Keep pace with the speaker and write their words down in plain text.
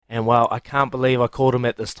And, well, I can't believe I called him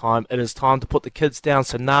at this time. It is time to put the kids down,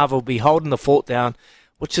 so Nava will be holding the fort down,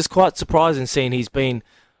 which is quite surprising seeing he's been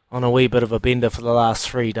on a wee bit of a bender for the last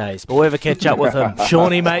 3 days. But we'll ever catch up with him.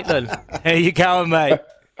 Shawnee Maitland, how you going, mate?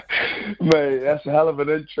 Mate, that's a hell of an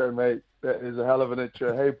intro, mate. That is a hell of an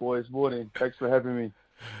intro. Hey, boys, morning. Thanks for having me.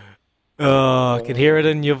 Oh, I can hear it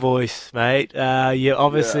in your voice, mate. You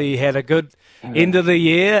obviously had a good end of the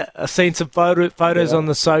year. I've seen some photos on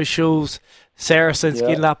the socials. Saracens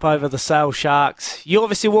getting up over the Sale Sharks. You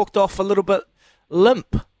obviously walked off a little bit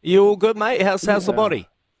limp. You all good, mate? How's the body?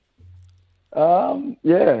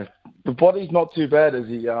 The body's not too bad, is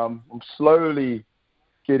he? I'm slowly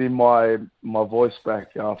getting my voice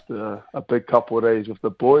back after a big couple of days with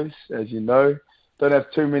the boys, as you know. Don't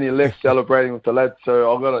have too many left celebrating with the lads,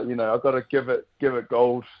 so I've got to give it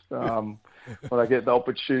gold when I get the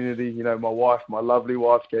opportunity. My lovely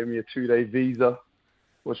wife gave me a 2-day visa,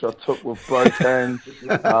 which I took with both hands. We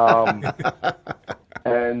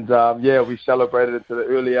celebrated into the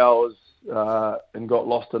early hours and got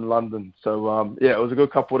lost in London. So, it was a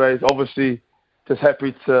good couple of days. Obviously, just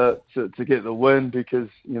happy to get the win because,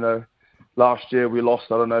 last year we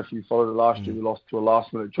lost. I don't know if you followed it last year. We lost to a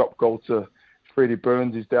last-minute drop goal to Freddie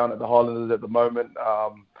Burns, who's down at the Highlanders at the moment.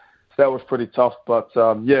 So that was pretty tough. But,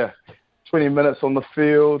 20 minutes on the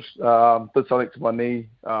field, did something to my knee.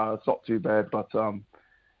 It's not too bad. But,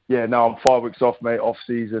 now I'm 5 weeks off, mate,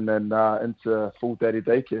 off-season and into full daddy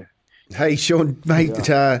daycare. Hey, Sean, mate,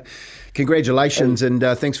 congratulations, and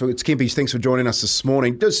it's Kempy's. Thanks for joining us this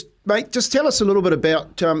morning. Just tell us a little bit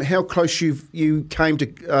about how close you came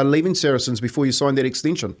to leaving Saracens before you signed that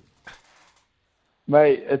extension.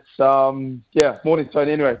 Mate, it's morning,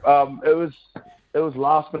 Tony. Anyway, it was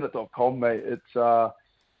lastminute.com, mate. It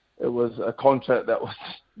was a contract that was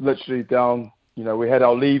literally down. We had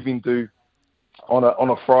our leaving due on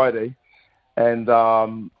a Friday. And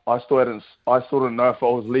I still didn't know if I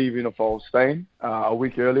was leaving or if I was staying a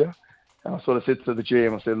week earlier. And I sort of said to the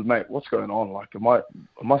GM, I said, mate, what's going on? Like, am I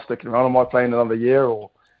sticking around? Am I playing another year,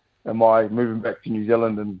 or am I moving back to New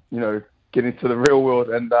Zealand and getting to the real world?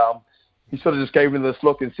 And he sort of just gave me this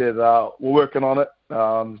look and said, we're working on it.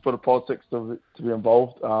 There's a bit of politics to be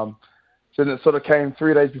involved. So then it sort of came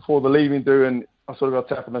 3 days before the leaving due, and I sort of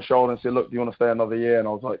got tapped on the shoulder and said, look, do you want to stay another year? And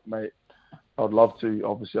I was like, mate, I'd love to.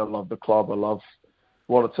 Obviously, I love the club. I love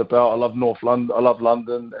what it's about. I love North London. I love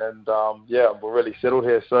London, and we're really settled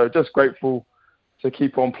here. So just grateful to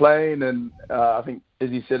keep on playing. And I think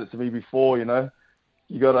Izzy said it to me before. You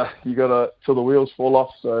gotta till the wheels fall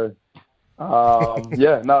off. So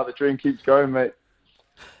the dream keeps going, mate.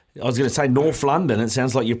 I was going to say North London. It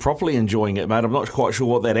sounds like you're properly enjoying it, mate. I'm not quite sure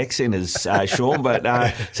what that accent is, Sean, but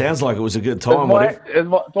sounds like it was a boys,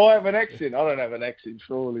 do I have an accent? I don't have an accent,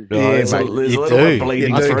 surely. There's a little bit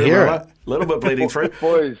bleeding through. A little bit bleeding through.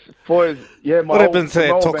 Boys, yeah. What happened to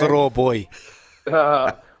that Tokoro boy?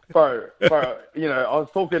 Bro, I was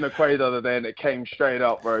talking to Quay the other day and it came straight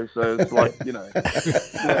up, bro. So it's like,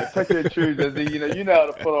 pick and choose. You know how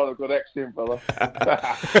to put on a good accent, brother.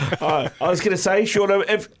 I was going to say, Sean,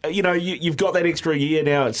 if you've got that extra year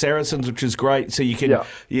now at Saracens, which is great, so you can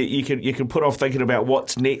you can put off thinking about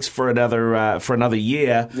what's next for another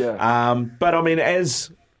year. Yeah. But I mean,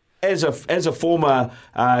 as a former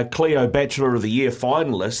Clio Bachelor of the Year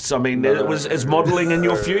finalist, I mean, is modelling in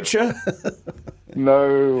your future?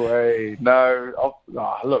 No way, no.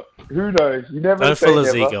 Look, who knows? You never don't say fill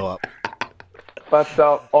his never. ego up. But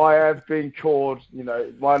I have been called,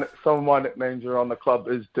 some of my nicknames around the club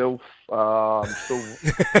is Dilf,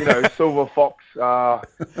 Silver Fox. I'm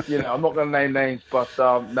not going to name names, but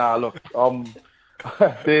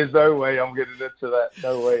there's no way I'm getting into that.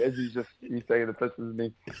 No way. He's saying it pisses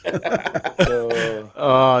me.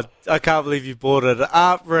 I can't believe you brought it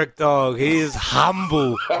up, Rick Dog. He is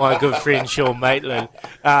humble, my good friend Sean Maitland.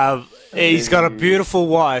 He's got a beautiful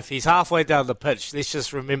wife. He's halfway down the pitch. Let's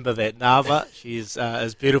just remember that. Nava, she's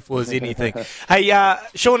as beautiful as anything. Hey,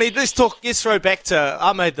 Shawnee, let's throw back to,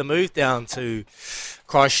 I made the move down to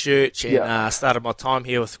Christchurch and started my time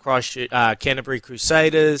here with Christchurch, Canterbury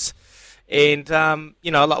Crusaders. And,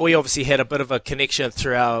 we obviously had a bit of a connection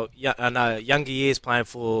through our younger years playing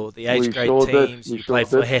for the age grade teams. You played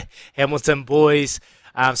for Hamilton boys.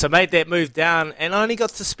 So made that move down and I only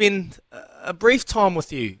got to spend a brief time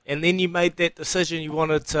with you. And then you made that decision you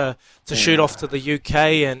wanted to shoot off to the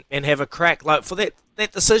UK and have a crack. Like for that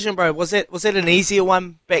decision, bro, was that an easier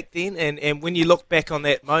one back then? And when you look back on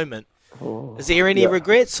that moment, is there any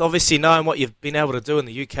regrets? Obviously, knowing what you've been able to do in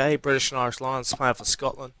the UK, British and Irish Lions, playing for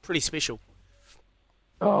Scotland, pretty special.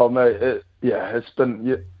 Oh, mate, it's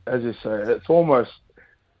been, as you say, it's almost,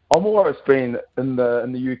 I'm always been in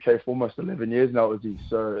the UK for almost 11 years now, Izzy.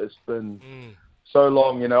 So it's been so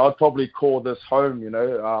long. I'd probably call this home.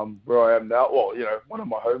 Where I am now. Well, one of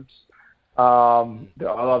my homes. I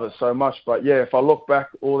love it so much. But yeah, if I look back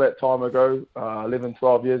all that time ago, 11,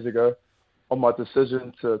 12 years ago, on my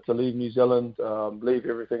decision to leave New Zealand, leave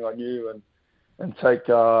everything I knew, and take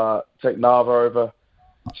Nava over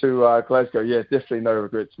to Glasgow. Yeah, definitely no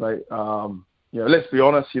regrets, mate. Let's be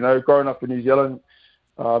honest. Growing up in New Zealand.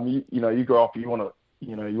 You grow up, you want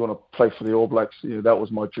to play for the All Blacks. That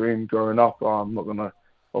was my dream growing up. I'm not going to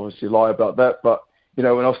obviously lie about that. But, when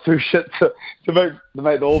I was too shit to make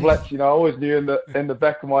the All Blacks, I always knew in the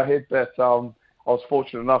back of my head that I was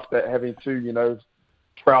fortunate enough that having two,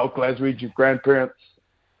 proud Glaswegian grandparents,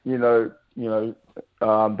 that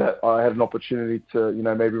I had an opportunity to,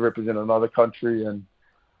 maybe represent another country. And,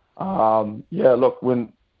 look,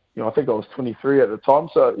 when, I think I was 23 at the time.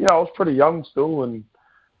 So, I was pretty young still. And,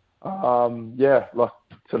 like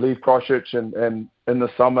to leave Christchurch and in the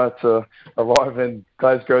summer to arrive in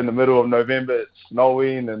Glasgow in the middle of November, it's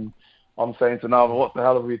snowing, and I'm saying to Nava, what the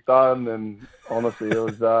hell have we done? And honestly, it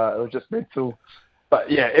was just mental.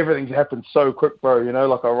 But yeah, everything happened so quick, bro.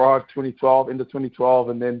 Like I arrived into 2012,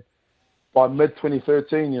 and then by mid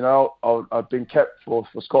 2013, I'd been capped for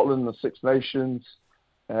Scotland, the Six Nations,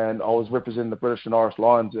 and I was representing the British and Irish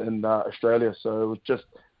Lions in Australia. So it was just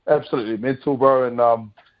absolutely mental, bro. And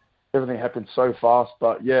everything happened so fast.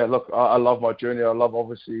 But yeah, look, I love my journey. I love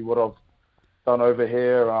obviously what I've done over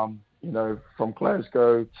here. From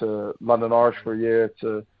Glasgow to London Irish for a year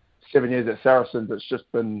to 7 years at Saracens. It's just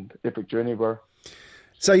been an epic journey, bro.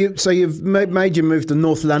 So you've made your move to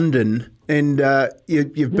North London, and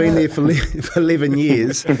you've been there for 11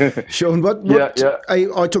 years. Sean,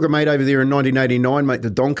 I took a mate over there in 1989, mate, to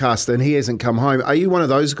Doncaster, and he hasn't come home. Are you one of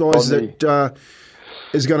those guys that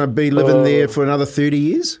is going to be living there for another 30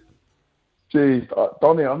 years? Geez,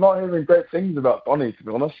 Donny, I'm not hearing great things about Donny, to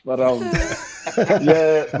be honest. But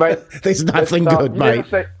yeah, mate. There's nothing good, mate.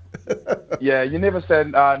 You never say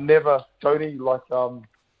never, Tony. Like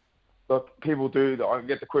look, people do. I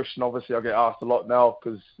get the question. Obviously, I get asked a lot now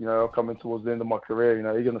because I'm coming towards the end of my career.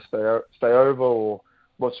 Are you going to stay over, or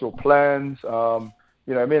what's your plans?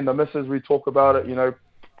 Me and the missus, we talk about it.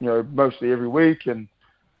 Mostly every week, and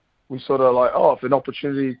we sort of like, if an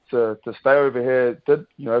opportunity to stay over here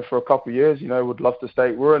for a couple of years, would love to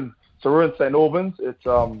stay. We're in St Albans. It's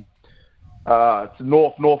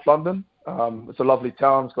North London. It's a lovely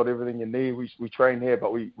town. It's got everything you need. We train here,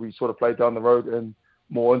 but we sort of play down the road and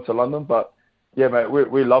more into London. But yeah, mate,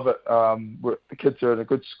 we love it. The kids are in a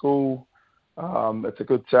good school. It's a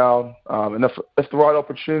good town. And if the right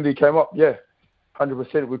opportunity came up,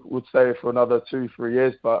 100% we would stay for another 2-3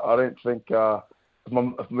 years. But I don't think.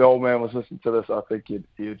 If my old man was listening to this, I think he'd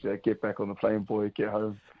get back on the plane, boy, get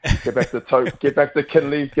home, get back to Tote, get back to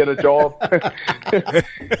Kinley, get a job,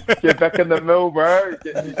 get back in the mill, bro,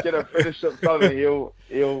 get a apprenticeship, something.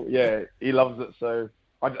 He loves it. So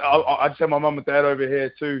I'd say my mum and dad over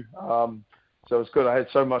here too. So it's good. I had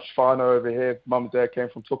so much fun over here. Mum and dad came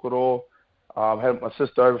from Tokoro. I had my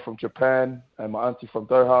sister over from Japan and my auntie from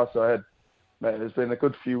Doha. So it's been a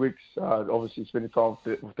good few weeks. Obviously, spending time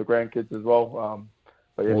with the grandkids as well.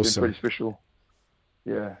 But yeah, It's been pretty special.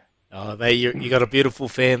 Yeah. Oh, mate, you got a beautiful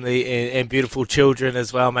family and beautiful children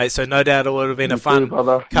as well, mate. So no doubt it would have been a fun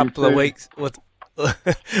couple of weeks with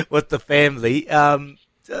the family.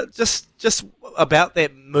 Just about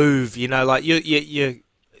that move, like you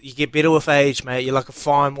get better with age, mate. You're like a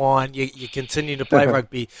fine wine. You continue to play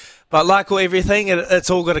rugby, but like everything, it's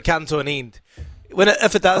all got to come to an end.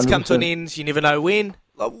 If it does 100%. Come to an end, you never know when.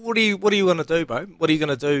 Like, what are you going to do, bro? What are you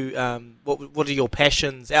going to do? What are your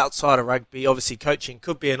passions outside of rugby? Obviously, coaching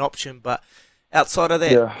could be an option, but outside of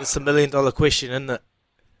that, it's $1 million question, isn't it?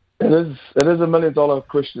 It is $1 million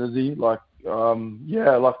question, is he? Like,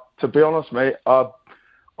 to be honest, mate, I've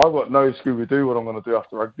got no Scooby-Doo what I'm going to do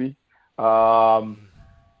after rugby.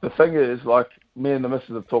 The thing is, like, me and the missus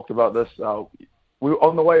have talked about this. We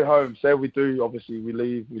on the way home, say we do, obviously we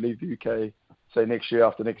leave the UK, say next year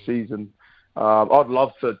after next season. I'd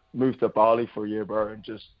love to move to Bali for a year, bro, and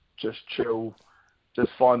just chill,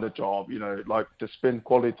 just find a job, like to spend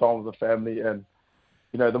quality time with the family. And,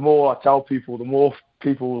 the more I tell people, the more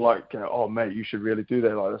people like, oh, mate, you should really do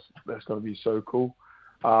that. Like, that's going to be so cool.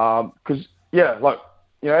 Because,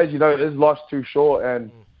 as you know, life's too short,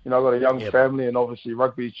 and, I've got a young family, and obviously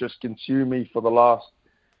rugby's just consumed me for the last,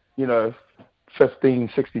 15,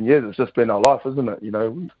 16 years. It's just been our life, isn't it?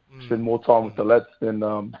 We spend more time with the lads than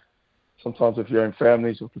sometimes with your own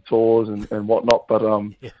families, with the tours and whatnot. But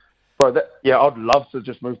bro, I'd love to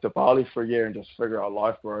just move to Bali for a year and just figure out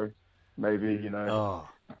life, bro. Maybe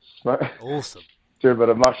smoke, Awesome. do a bit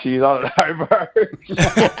of mushies. I don't know, bro.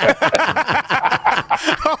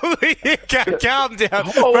 Holy heck, calm down,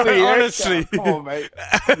 Holy bro, heck, honestly. come on, mate.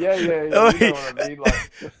 Yeah. You know what I mean?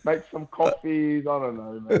 Like, just make some coffees. I don't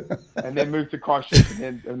know, mate. And then move to Christchurch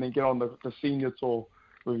and then get on the senior tour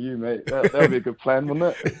with you, mate. That would be a good plan,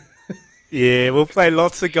 wouldn't it? Yeah, we'll play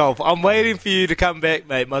lots of golf. I'm waiting for you to come back,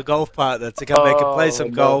 mate, my golf partner, to come back and play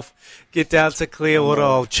some golf. Get down to Clearwater.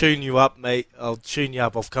 I'll tune you up, mate. I'll tune you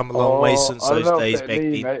up. I've come a long way since those days back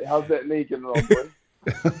then. Mate. How's that knee getting on, boy?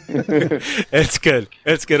 It's good.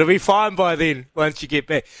 It'll be fine by then once you get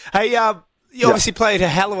back. Hey, you obviously played a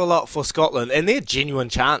hell of a lot for Scotland, and they're genuine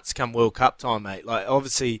chance come World Cup time, mate. Like,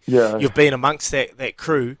 obviously, you've been amongst that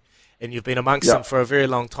crew, and you've been amongst them for a very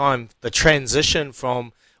long time. The transition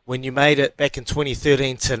from when you made it back in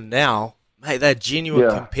 2013 to now, mate, they're genuine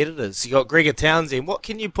competitors. You got Gregor Townsend. What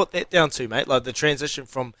can you put that down to, mate? Like the transition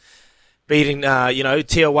from beating,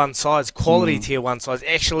 tier one sides, quality tier one sides,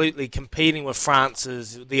 absolutely competing with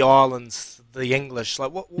France's, the Islands, the English.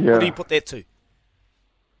 Like, what do you put that to?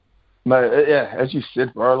 Mate, as you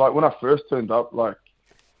said, bro. Like when I first turned up, like,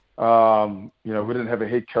 we didn't have a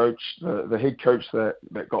head coach. The head coach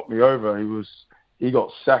that got me over, he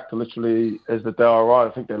got sacked literally as the day I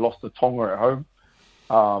arrived. I think they lost to Tonga at home.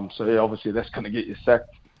 So obviously that's going to get you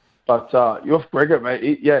sacked. But with Gregor,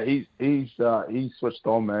 mate, he's switched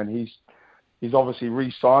on, man. He's obviously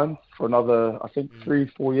re-signed for another, I think,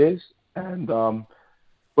 3-4 years. And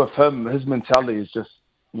with him, his mentality is just,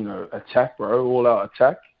 attack, bro, all-out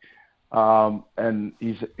attack. And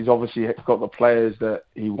he's obviously got the players that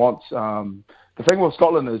he wants. The thing with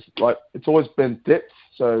Scotland is, like, it's always been depth.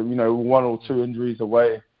 So, 1 or 2 injuries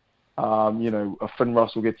away, a Finn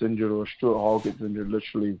Russell gets injured or a Stuart Hall gets injured,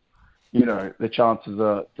 literally, the chances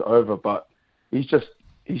are over. But he's just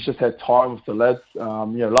had time with the lads.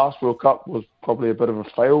 Last World Cup was probably a bit of a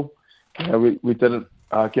fail. We didn't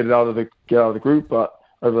get out of the group, but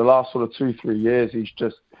over the last sort of 2-3 years, he's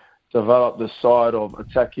just developed this side of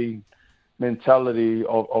attacking mentality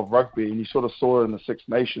of rugby, and you sort of saw it in the Six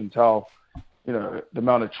Nations how the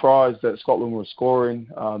amount of tries that Scotland was scoring,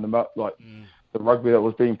 the rugby that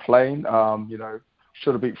was being played.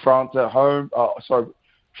 Should have beat France at home. Should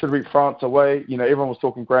have beat France away. Everyone was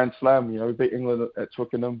talking Grand Slam. We beat England at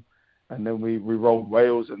Twickenham, and then we rolled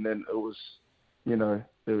Wales, and then it was, it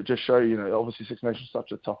would just show, obviously Six Nations is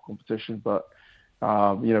such a tough competition, but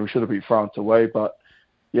we should have beat France away. But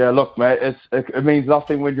yeah, look, mate, it means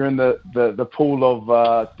nothing when you're in the pool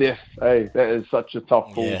of death. Hey, that is such a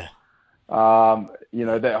tough pool. Yeah.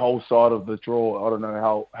 That whole side of the draw, I don't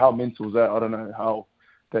know how mental is that. I don't know how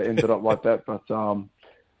that ended up like that. But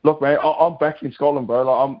look, mate, I'm back in Scotland, bro.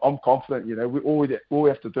 Like, I'm confident. All we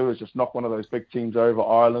have to do is just knock one of those big teams over,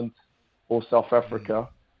 Ireland or South Africa.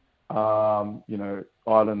 Ireland,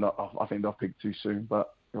 I think they'll pick too soon,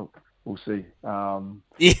 but we'll see.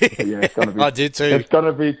 It's gonna be. I did too. It's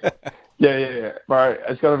gonna be. Yeah, bro.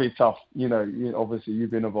 It's gonna be tough. Obviously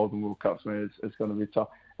you've been involved in World Cups, man. It's gonna be tough.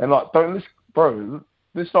 And like,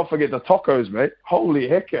 let's not forget the Tocos, mate. Holy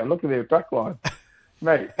heck, look at their backline,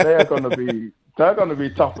 mate. They're gonna be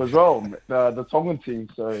tough as well, the Tongan team.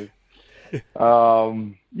 So,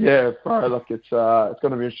 bro. Look, it's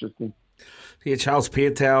gonna be interesting. Yeah, Charles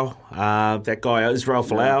Piutau, that guy Israel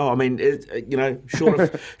Folau. I mean,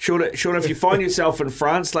 Sean, if you find yourself in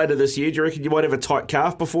France later this year, do you reckon you might have a tight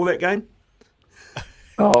calf before that game?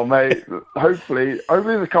 Oh, mate, hopefully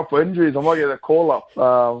there's a couple of injuries. I might get a call up.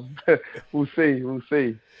 We'll see.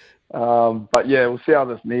 But yeah, we'll see how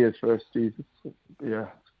this knee is first. Jeez,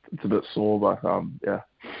 it's a bit sore, but yeah.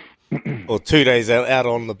 Or 2 days out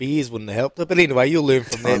on the beers wouldn't have helped it. But anyway, you'll learn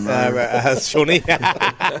from that, Shawnee.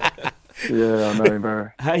 Yeah, I know, bro.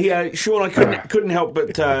 Hey, Sean, I couldn't help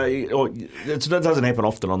but it doesn't happen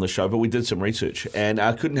often on the show, but we did some research, and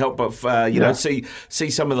I couldn't help but see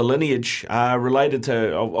some of the lineage related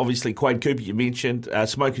to obviously Quade Cooper. You mentioned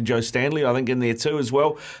Smoke and Joe Stanley, I think, in there too as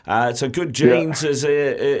well. So good genes. Is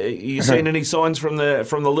you seen any signs from the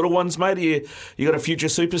little ones, mate? You got a future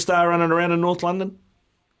superstar running around in North London?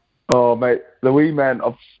 Oh, mate, the wee man.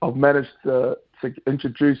 I've managed to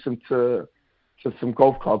introduce him to some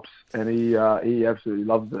golf clubs, and he absolutely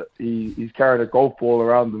loves it. He's carrying a golf ball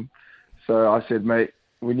around him. So I said, mate,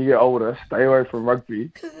 when you get older, stay away from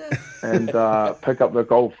rugby and pick up the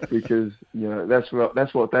golf, because that's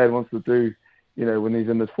what Dad wants to do. When he's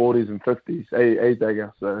in his 40s and 50s. Hey,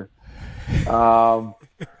 Dagger. So,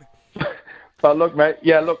 but look, mate.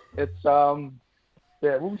 Yeah, look, it's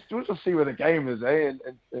we'll just see where the game is,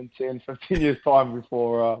 in 10, 15 years time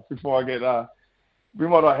before I get. We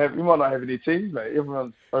might not have any teams, mate.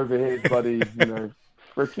 Everyone's over here, bloody,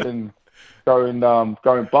 freaking going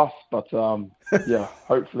bust. But yeah,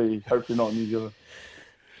 hopefully not New Zealand.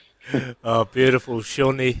 Oh, beautiful,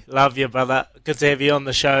 Shawnee. Love you, brother. Good to have you on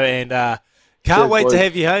the show, and can't wait to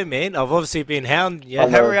have you home, man. I've obviously been hounding you.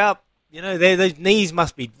 Hurry up. You know, those knees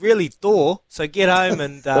must be really sore. So get home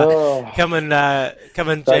and come and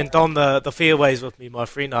don the fairways with me, my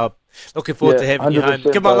friend. I'm looking forward to having you home.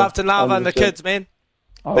 Give my love to Nava and the kids, man.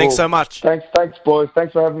 Thanks so much. Thanks, boys.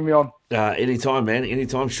 Thanks for having me on. Anytime, man.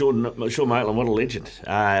 Anytime. Sure, Maitland, what a legend.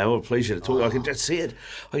 What a pleasure to talk. I can just see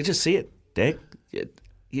it. Dag.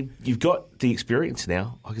 You've got the experience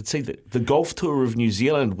now. I can see the golf tour of New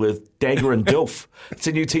Zealand with Dagger and Dilf. It's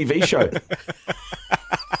a new TV show.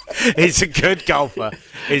 He's a good golfer.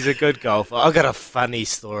 I got a funny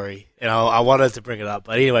story, and I wanted to bring it up.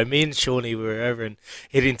 But anyway, me and Shawnee, we were over and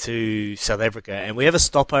heading to South Africa, and we have a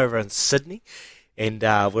stopover in Sydney. And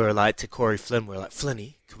we were like to Corey Flynn, we were like,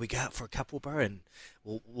 Flinny, could we go out for a couple, bro? And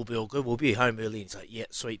we'll be all good. We'll be home early. And he's like, yeah,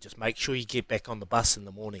 sweet. Just make sure you get back on the bus in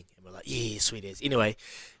the morning. And we're like, yeah, sweet as. Anyway,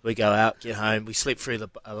 we go out, get home. We sleep through the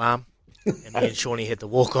alarm. And me and Shawnee had to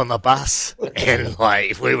walk on the bus, and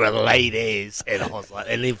like we were late as, and I was like,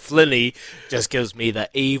 and then Flinny just gives me the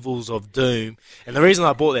evils of doom. And the reason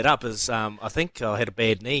I brought that up is I think I had a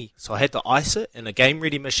bad knee, so I had to ice it in a Game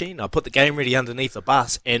Ready machine. I put the Game Ready underneath the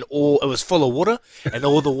bus, and it was full of water, and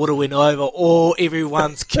all the water went over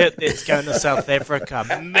everyone's kit that's going to South Africa.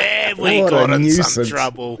 Man, we got in some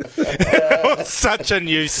trouble. It was such a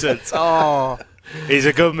nuisance. Oh, he's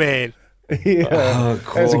a good man. Yeah,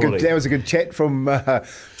 that was a good chat from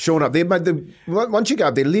Sean up there. Mate, once you go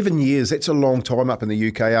up there, 11 years, that's a long time up in the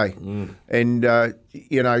UK, eh? And,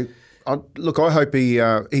 you know, I hope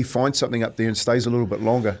he finds something up there and stays a little bit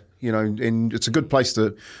longer, you know, and it's a good place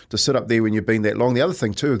to sit up there when you've been that long. The other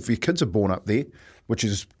thing, too, if your kids are born up there, which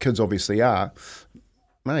is kids obviously are,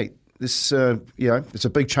 mate, this, you know, it's a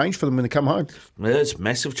big change for them when they come home. It's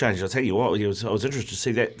massive change. I'll tell you what, I was interested to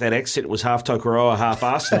see that accent was half Tokoroa, half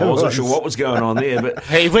Arsenal. I wasn't sure what was going on there. But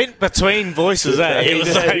he went between voices, eh? He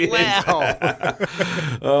was like, wow.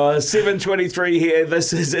 7:23 here.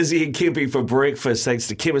 This is Izzy and Kempy for breakfast, thanks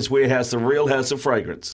to Chemist Warehouse, the real house of fragrance.